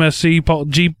MSC Paul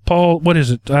G Paul. What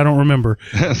is it? I don't remember.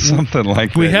 Something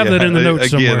like that. We have that in the notes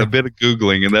somewhere. Again, a bit of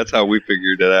Googling, and that's how we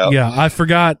figured it out. Yeah, I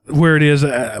forgot where it is.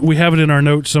 We have it in our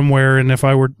notes somewhere, and if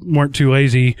I weren't too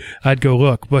lazy, I'd go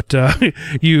look. But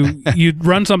you'd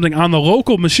run something on the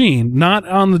local machine, not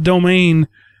on the domain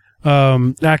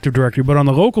Active Directory, but on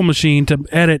the local machine to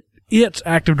edit its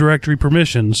Active Directory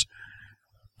permissions,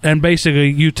 and basically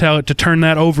you tell it to turn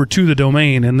that over to the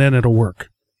domain, and then it'll work.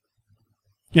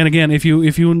 And again, if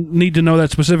you need to know that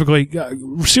specifically,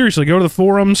 seriously, go to the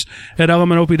forums at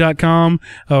elementop.com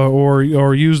or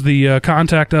use the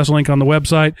contact us link on the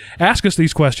website. Ask us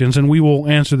these questions, and we will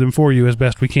answer them for you as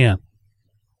best we can.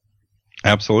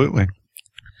 Absolutely.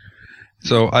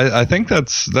 So I think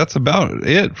that's about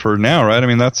it for now, right? I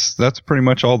mean, that's pretty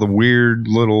much all the weird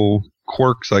little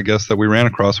quirks, I guess, that we ran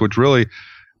across, which really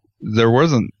there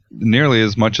wasn't nearly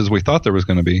as much as we thought there was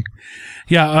going to be.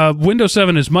 Yeah, Windows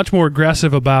 7 is much more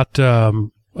aggressive about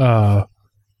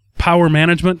power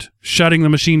management, shutting the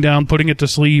machine down, putting it to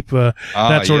sleep,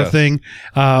 that sort of thing.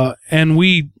 And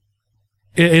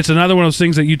it's another one of those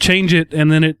things that you change it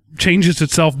and then it changes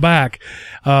itself back.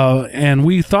 And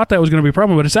we thought that was going to be a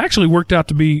problem, but it's actually worked out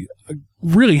to be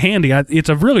really handy. It's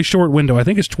a really short window. I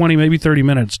think it's 20, maybe 30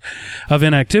 minutes of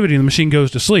inactivity, and the machine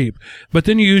goes to sleep. But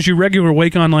then you use your regular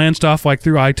wake on LAN stuff, like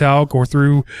through iTalk or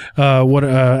through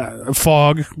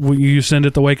Fog. You send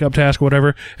it the wake up task,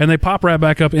 whatever, and they pop right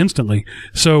back up instantly.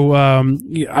 So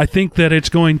I think that it's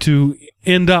going to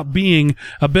end up being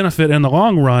a benefit in the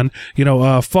long run.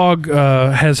 Fog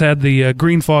has had the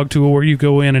green fog tool where you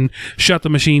go in and shut the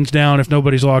machines down if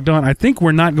nobody's logged on. I think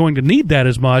we're not going to need that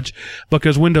as much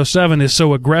because Windows 7 is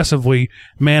so aggressively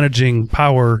managing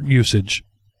power usage.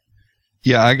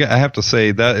 Yeah, I have to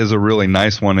say that is a really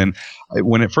nice one. And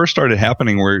when it first started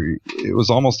happening, where it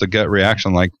was almost a gut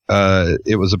reaction, like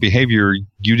it was a behavior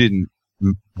you didn't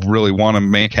really want to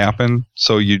make happen,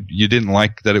 so you didn't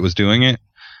like that it was doing it.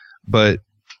 But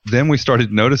then we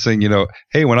started noticing,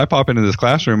 hey, when I pop into this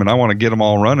classroom and I want to get them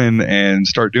all running and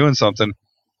start doing something,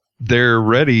 they're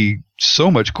ready so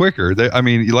much quicker. I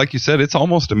mean, like you said, it's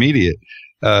almost immediate.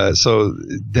 So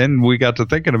then we got to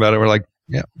thinking about it. We're like,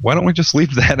 yeah, why don't we just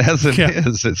leave that as it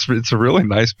is? It's a really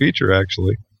nice feature,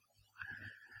 actually.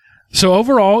 So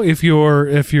overall, if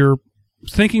you're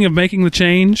thinking of making the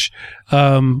change,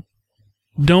 don't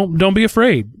be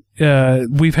afraid.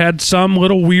 We've had some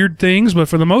little weird things, but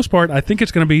for the most part, I think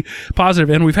it's going to be positive.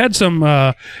 And we've had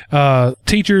some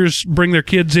teachers bring their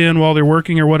kids in while they're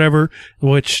working or whatever,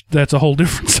 which that's a whole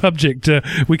different subject.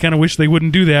 We kind of wish they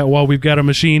wouldn't do that while we've got a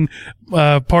machine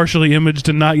partially imaged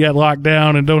and not yet locked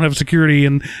down and don't have security,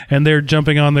 and they're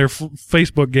jumping on their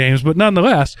Facebook games. But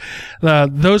nonetheless,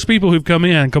 those people who've come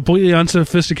in, completely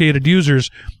unsophisticated users,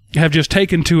 have just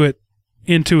taken to it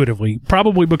intuitively,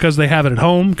 probably because they have it at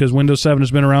home, because Windows 7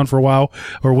 has been around for a while,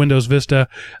 or Windows Vista,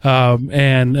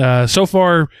 and so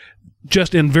far,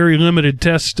 just in very limited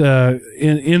test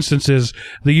instances,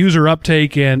 the user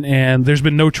uptake and there's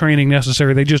been no training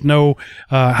necessary. They just know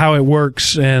how it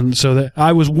works, and so that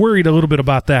I was worried a little bit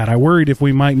about that. I worried if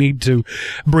we might need to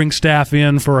bring staff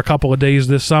in for a couple of days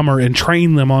this summer and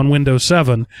train them on Windows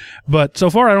 7. But so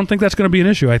far, I don't think that's going to be an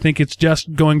issue. I think it's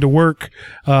just going to work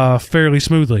fairly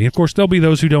smoothly. Of course, there'll be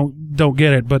those who don't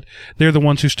get it, but they're the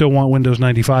ones who still want Windows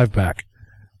 95 back.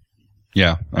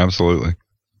 Yeah, absolutely.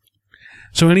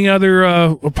 So any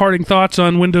other parting thoughts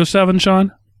on Windows 7,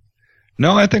 Sean?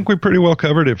 No, I think we pretty well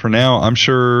covered it for now. I'm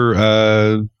sure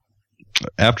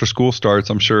after school starts,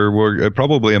 I'm sure we're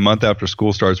probably a month after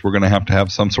school starts, we're going to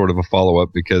have some sort of a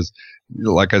follow-up because,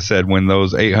 like I said, when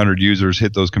those 800 users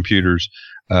hit those computers,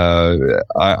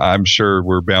 I'm sure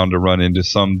we're bound to run into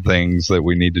some things that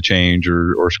we need to change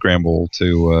or scramble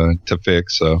to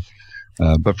fix. So.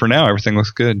 But for now, everything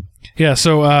looks good. Yeah,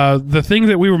 so the thing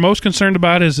that we were most concerned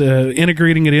about is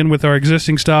integrating it in with our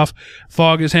existing stuff.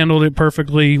 Fog has handled it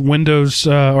perfectly. Windows,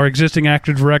 our existing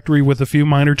Active Directory with a few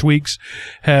minor tweaks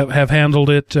have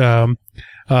handled it.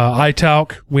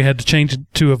 iTalk, we had to change it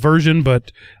to a version,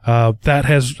 but that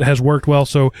has worked well.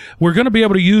 So we're going to be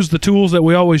able to use the tools that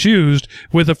we always used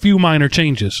with a few minor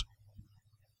changes.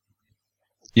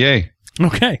 Yay.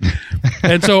 Okay.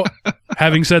 And so,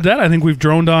 having said that, I think we've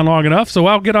droned on long enough. So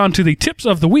I'll get on to the tips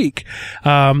of the week.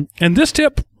 And this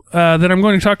tip that I'm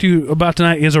going to talk to you about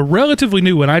tonight is a relatively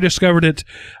new one. I discovered it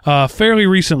fairly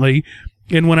recently.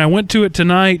 And when I went to it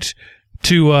tonight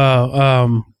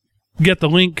to get the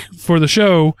link for the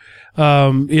show,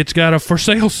 it's got a for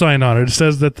sale sign on it. It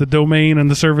says that the domain and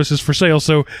the service is for sale.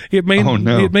 So it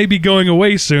may be going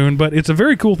away soon, but it's a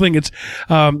very cool thing. It's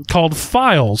called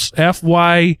Files,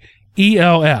 F-Y-E-L-S,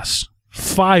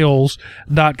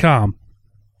 files.com.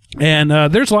 And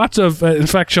there's lots of, in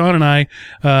fact, Sean and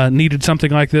I needed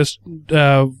something like this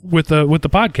with the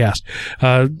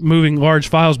podcast, moving large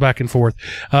files back and forth.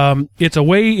 It's a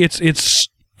way,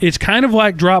 it's kind of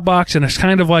like Dropbox, and it's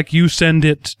kind of like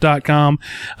YouSendIt.com.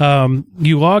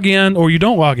 You log in or you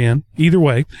don't log in, either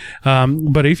way.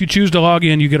 But if you choose to log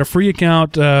in, you get a free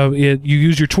account. You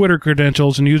use your Twitter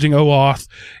credentials, and using OAuth,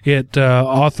 it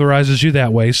authorizes you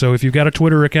that way. So if you've got a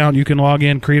Twitter account, you can log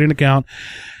in, create an account.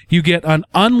 You get an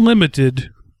unlimited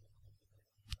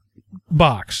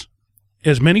box,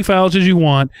 as many files as you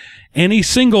want. Any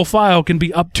single file can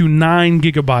be up to 9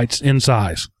 gigabytes in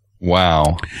size.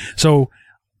 Wow. So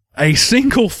a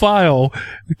single file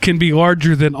can be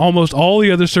larger than almost all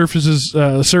the other services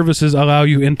allow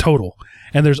you in total.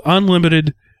 And there's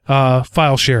unlimited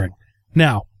file sharing.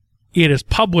 Now, it is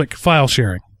public file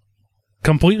sharing.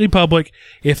 Completely public.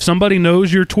 If somebody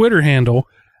knows your Twitter handle,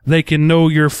 they can know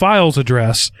your files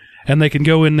address, and they can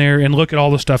go in there and look at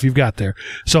all the stuff you've got there.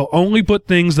 So only put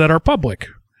things that are public.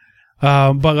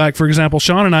 But like, for example,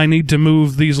 Sean and I need to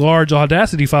move these large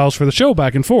Audacity files for the show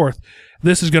back and forth.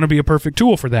 This is going to be a perfect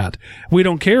tool for that. We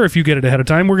don't care if you get it ahead of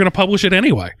time. We're going to publish it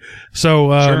anyway.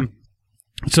 So, Sure.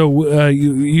 So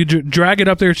you drag it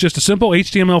up there. It's just a simple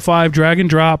HTML5 drag and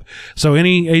drop. So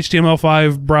any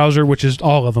HTML5 browser, which is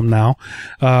all of them now,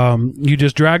 you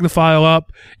just drag the file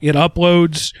up. It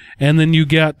uploads, and then you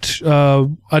get a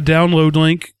download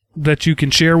link that you can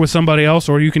share with somebody else,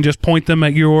 or you can just point them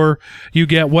at you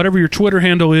get whatever your Twitter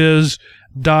handle is,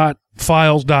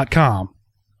 .files.com.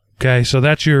 Okay, so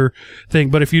that's your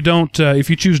thing. But if you don't, if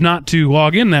you choose not to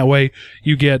log in that way,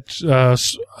 you get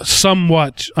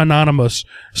somewhat anonymous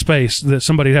space that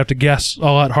somebody'd have to guess a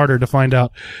lot harder to find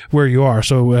out where you are.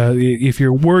 So if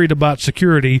you're worried about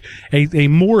security, a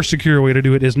more secure way to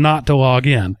do it is not to log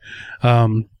in.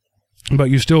 But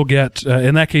you still get,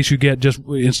 in that case, you get just,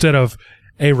 instead of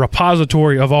a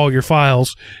repository of all your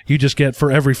files, you just get,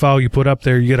 for every file you put up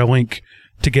there, you get a link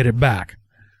to get it back.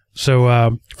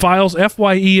 So, files,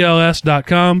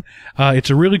 FYELS.com. It's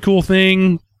a really cool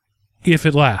thing if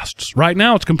it lasts. Right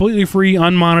now, it's completely free,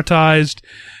 unmonetized,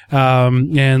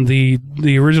 and the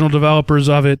original developers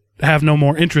of it have no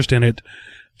more interest in it.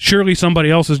 Surely somebody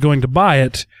else is going to buy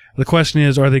it. The question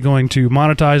is, are they going to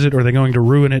monetize it, or are they going to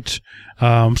ruin it?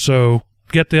 So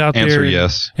get out Answer there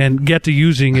yes. and get to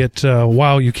using it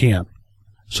while you can.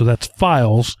 So that's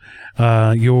Files,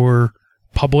 your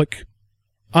public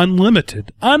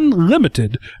unlimited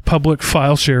public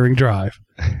file sharing drive.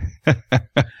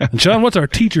 And Sean, what's our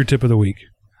teacher tip of the week?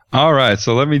 All right,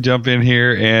 so let me jump in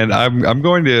here, and I'm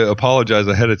going to apologize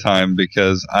ahead of time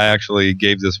because I actually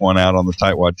gave this one out on the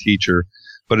Tightwad Teacher,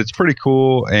 but it's pretty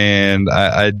cool, and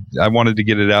I wanted to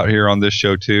get it out here on this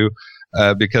show too,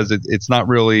 because it's not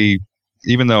really,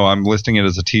 even though I'm listing it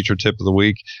as a teacher tip of the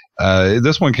week,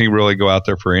 this one can really go out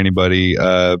there for anybody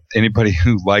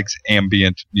who likes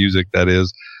ambient music, that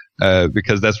is,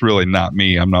 because that's really not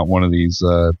me. I'm not one of these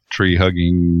tree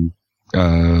hugging,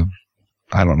 I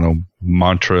don't know,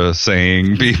 mantra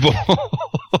saying people.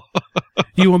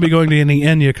 You won't be going to any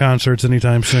Enya concerts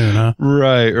anytime soon, huh?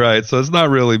 Right. So it's not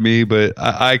really me, but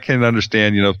I can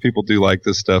understand, if people do like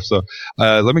this stuff. So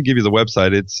let me give you the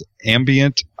website. It's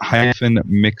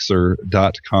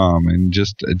ambient-mixer.com, and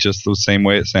just the same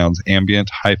way it sounds,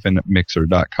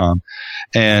 ambient-mixer.com.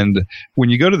 And when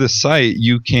you go to this site,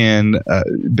 you can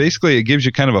basically, it gives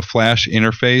you kind of a Flash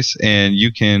interface, and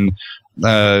you can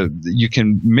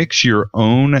mix your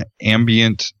own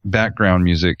ambient background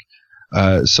music.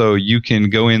 So you can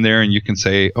go in there and you can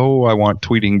say, oh, I want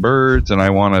tweeting birds, and I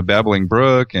want a babbling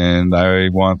brook, and I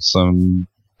want some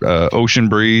ocean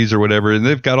breeze or whatever. And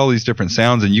they've got all these different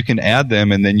sounds, and you can add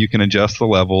them, and then you can adjust the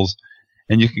levels,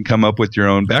 and you can come up with your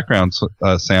own background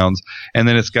sounds. And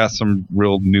then it's got some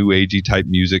real new agey type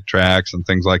music tracks and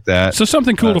things like that. So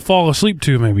something cool to fall asleep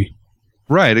to, maybe.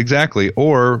 Right, exactly.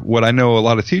 Or what I know a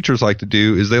lot of teachers like to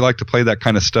do is they like to play that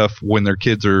kind of stuff when their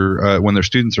kids are, when their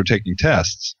students are taking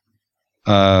tests.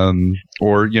 Or,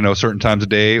 certain times a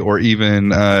day, or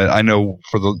even, I know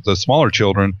for the smaller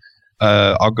children,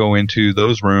 I'll go into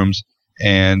those rooms,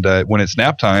 and when it's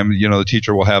nap time, the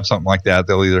teacher will have something like that.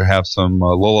 They'll either have some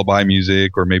lullaby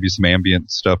music or maybe some ambient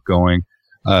stuff going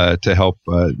to help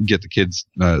get the kids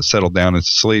settled down and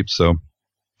to sleep. So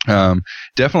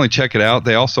definitely check it out.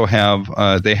 They also have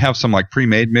some like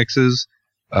pre-made mixes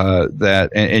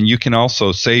and you can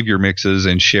also save your mixes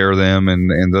and share them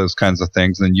and those kinds of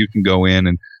things. And then you can go in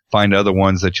and find other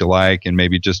ones that you like and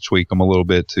maybe just tweak them a little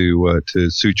bit to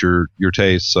suit your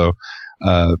taste. So,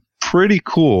 pretty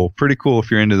cool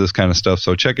if you're into this kind of stuff.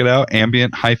 So check it out,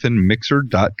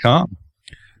 ambient-mixer.com.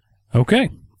 Okay.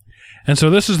 And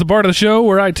so this is the part of the show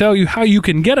where I tell you how you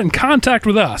can get in contact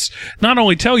with us. Not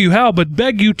only tell you how, but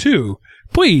beg you to.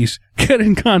 Please get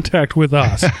in contact with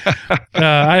us.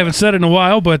 I haven't said it in a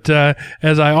while, but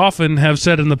as I often have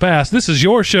said in the past, this is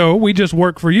your show. We just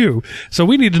work for you. So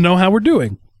we need to know how we're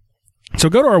doing. So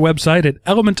go to our website at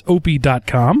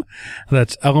elementop.com.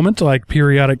 That's element like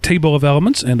periodic table of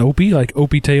elements, and Opie like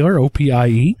Opie Taylor,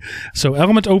 OPIE. So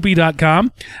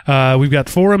elementop.com. We've got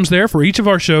forums there for each of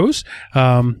our shows.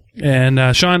 And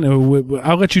Sean,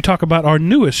 I'll let you talk about our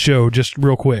newest show just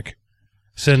real quick.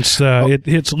 since it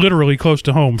hits literally close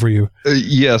to home for you.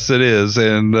 Yes, it is,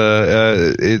 and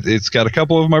it's got a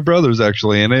couple of my brothers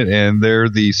actually in it, and they're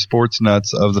the sports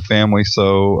nuts of the family.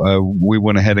 So we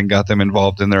went ahead and got them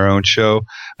involved in their own show.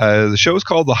 The show is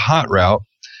called The Hot Route,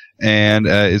 and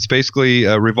it's basically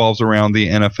revolves around the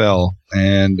NFL.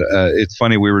 And it's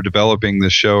funny, we were developing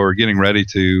this show or getting ready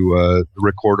to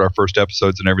record our first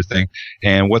episodes and everything.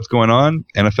 And what's going on?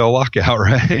 NFL lockout,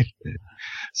 right?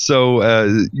 So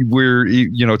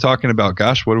we're talking about,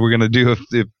 gosh, what are we going to do if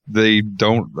they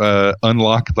don't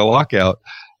unlock the lockout?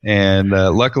 And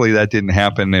luckily that didn't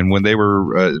happen. And when they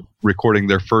were recording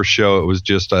their first show, it was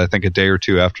just I think a day or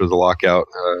two after the lockout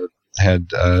had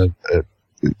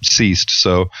ceased.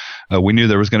 So we knew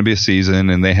there was going to be a season,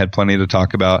 and they had plenty to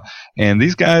talk about. And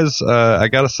these guys, I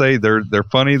got to say, they're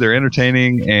funny, they're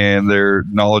entertaining, and they're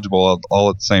knowledgeable all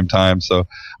at the same time. So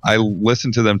I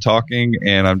listen to them talking,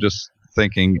 and I'm just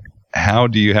thinking, how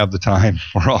do you have the time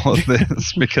for all of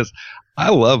this? Because I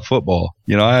love football.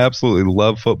 I absolutely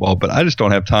love football, but I just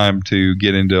don't have time to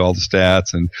get into all the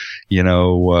stats and,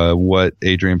 what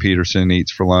Adrian Peterson eats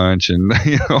for lunch and,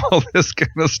 all this kind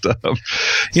of stuff.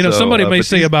 Somebody may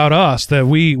say about us that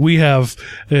we have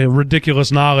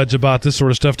ridiculous knowledge about this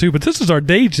sort of stuff too, but this is our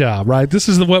day job, right? This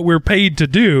is what we're paid to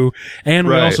do, and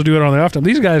we also do it on the off time.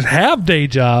 These guys have day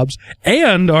jobs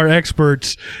and are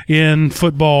experts in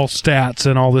football stats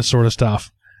and all this sort of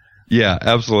stuff. Yeah,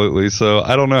 absolutely. So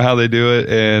I don't know how they do it,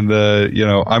 and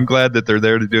I'm glad that they're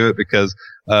there to do it because,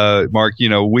 Mark,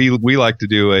 we like to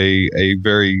do a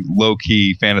very low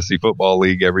key fantasy football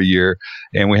league every year,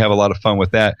 and we have a lot of fun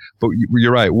with that. But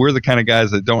you're right, we're the kind of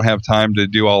guys that don't have time to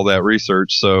do all that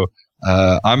research. So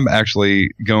I'm actually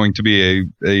going to be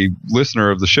a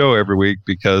listener of the show every week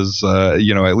because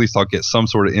at least I'll get some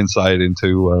sort of insight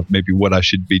into maybe what I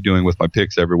should be doing with my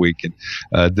picks every week, and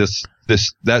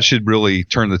that should really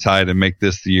turn the tide and make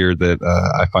this the year that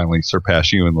I finally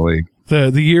surpass you in the league.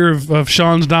 The year of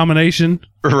Sean's domination.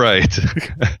 Right.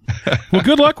 Well,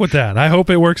 good luck with that. I hope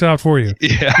it works out for you.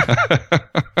 Yeah.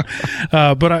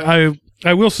 But I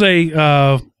will say,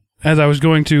 as I was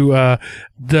going to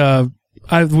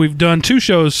we've done 2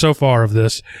 shows so far of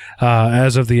this,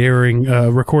 as of the airing,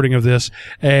 recording of this,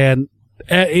 and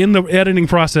in the editing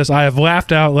process, I have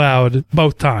laughed out loud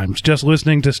both times, just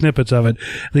listening to snippets of it.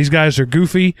 These guys are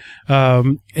goofy,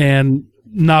 and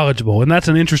knowledgeable, and that's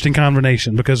an interesting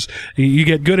combination because you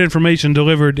get good information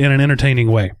delivered in an entertaining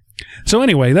way. So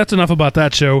anyway, that's enough about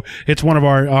that show. It's one of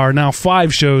our now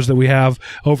 5 shows that we have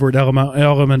over at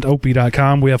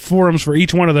elementop.com. We have forums for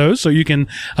each one of those, so you can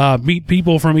meet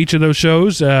people from each of those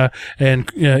shows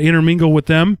and intermingle with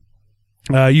them.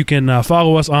 You can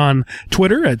follow us on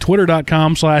Twitter at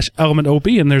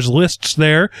twitter.com/elementop, and there's lists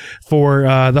there for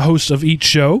the hosts of each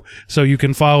show. So you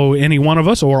can follow any one of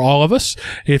us or all of us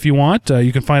if you want.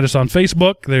 You can find us on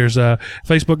Facebook. There's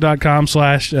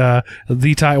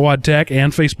facebook.com/TheTightwadTech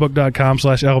and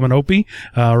facebook.com/elementop.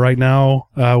 Right now,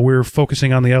 we're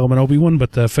focusing on the Element Opie one,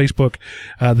 but the Facebook,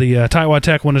 the Tightwad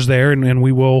Tech one is there, and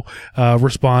we will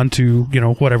respond to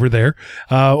whatever there.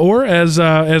 Or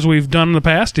as we've done in the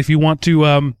past, if you want to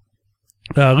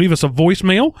leave us a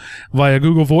voicemail via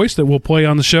Google Voice that we'll play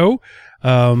on the show.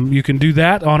 You can do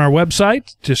that on our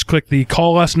website. Just click the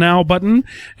Call Us Now button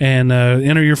and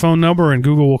enter your phone number, and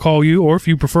Google will call you. Or if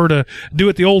you prefer to do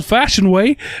it the old-fashioned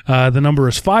way, the number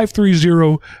is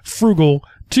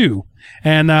 530-FRUGAL-2.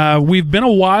 And we've been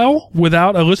a while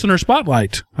without a listener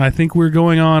spotlight. I think we're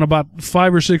going on about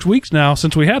 5 or 6 weeks now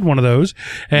since we had one of those.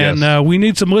 And yes. We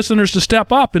need some listeners to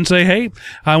step up and say, hey,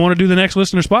 I want to do the next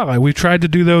listener spotlight. We've tried to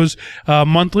do those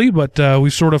monthly, but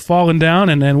we've sort of fallen down.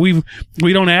 And we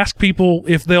don't ask people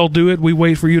if they'll do it. We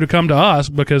wait for you to come to us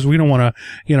because we don't want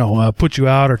to, put you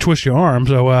out or twist your arm.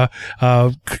 So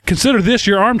consider this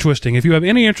your arm twisting. If you have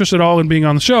any interest at all in being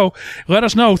on the show, let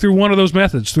us know through one of those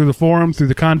methods, through the forum, through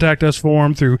the Contact Us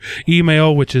form, through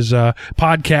email, which is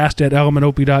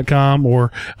podcast@elementop.com,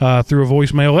 or through a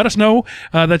voicemail. Let us know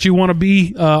that you want to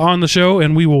be on the show,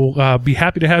 and we will be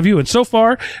happy to have you. And so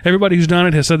far, everybody who's done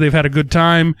it has said they've had a good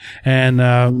time, and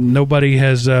nobody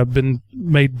has been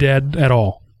made dead at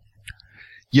all.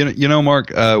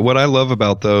 Mark, what I love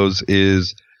about those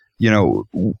is,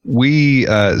 we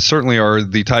certainly are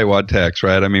the Tightwad Techs,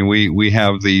 right? I mean, we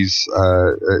have these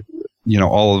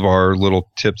all of our little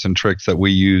tips and tricks that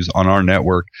we use on our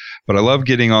network. But I love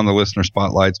getting on the listener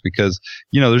spotlights because,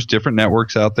 there's different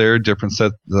networks out there, different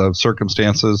set of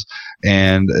circumstances,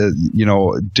 and,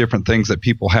 different things that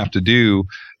people have to do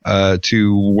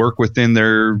to work within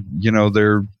their,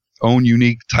 their own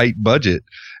unique tight budget.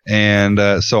 And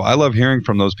so I love hearing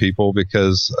from those people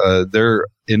because they're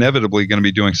inevitably going to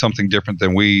be doing something different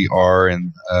than we are,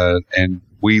 and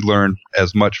we learn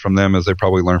as much from them as they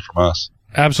probably learn from us.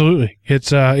 Absolutely. It's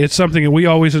something that we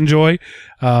always enjoy.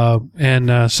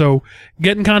 So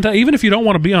get in contact, even if you don't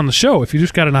want to be on the show, if you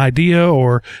just got an idea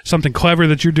or something clever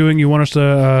that you're doing, you want us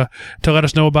to let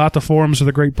us know about. The forums are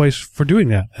the great place for doing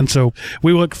that. And so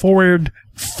we look forward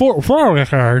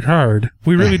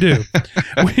we really do.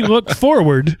 We look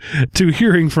forward to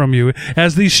hearing from you.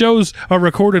 As these shows are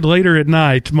recorded later at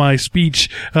night, my speech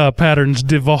patterns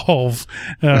devolve.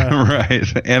 Right.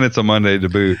 And it's a Monday to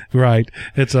boot. Right.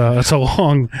 It's a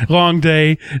long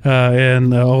day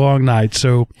and a long night.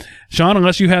 So, Sean,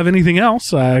 unless you have anything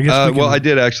else, I guess. I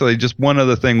did actually. Just one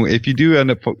other thing. If you do end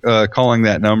up calling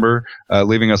that number,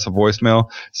 leaving us a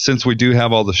voicemail, since we do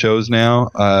have all the shows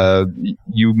now,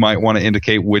 you might want to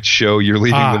indicate which show you're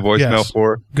leaving the voicemail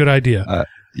for. Good idea.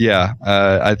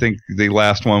 I think the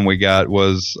last one we got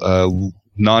was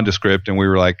nondescript, and we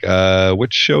were like,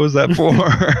 which show is that for?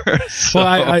 So,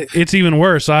 well, it's even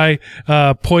worse. I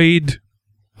played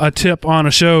a tip on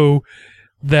a show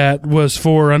that was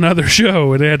for another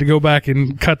show, and they had to go back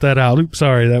and cut that out. Oops,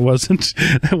 sorry, that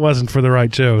wasn't for the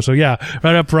right show. So yeah,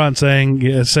 right up front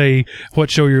say what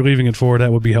show you're leaving it for.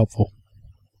 That would be helpful.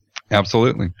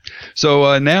 Absolutely.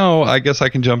 So now I guess I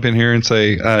can jump in here and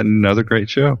say another great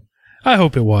show. I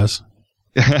hope it was.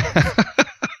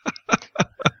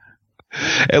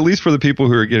 At least for the people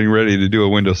who are getting ready to do a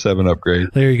Windows 7 upgrade.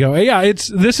 There you go. Yeah,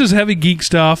 this is heavy geek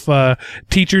stuff.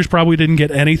 Teachers probably didn't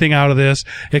get anything out of this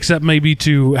except maybe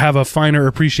to have a finer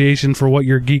appreciation for what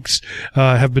your geeks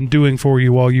have been doing for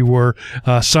you while you were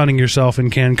sunning yourself in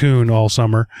Cancun all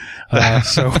summer.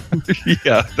 So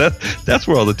yeah, that's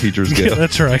where all the teachers go. Yeah,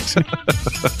 that's right.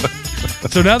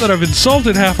 So now that I've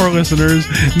insulted half our listeners,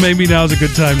 maybe now's a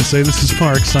good time to say this is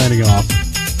Mark signing off.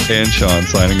 And Sean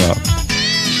signing off.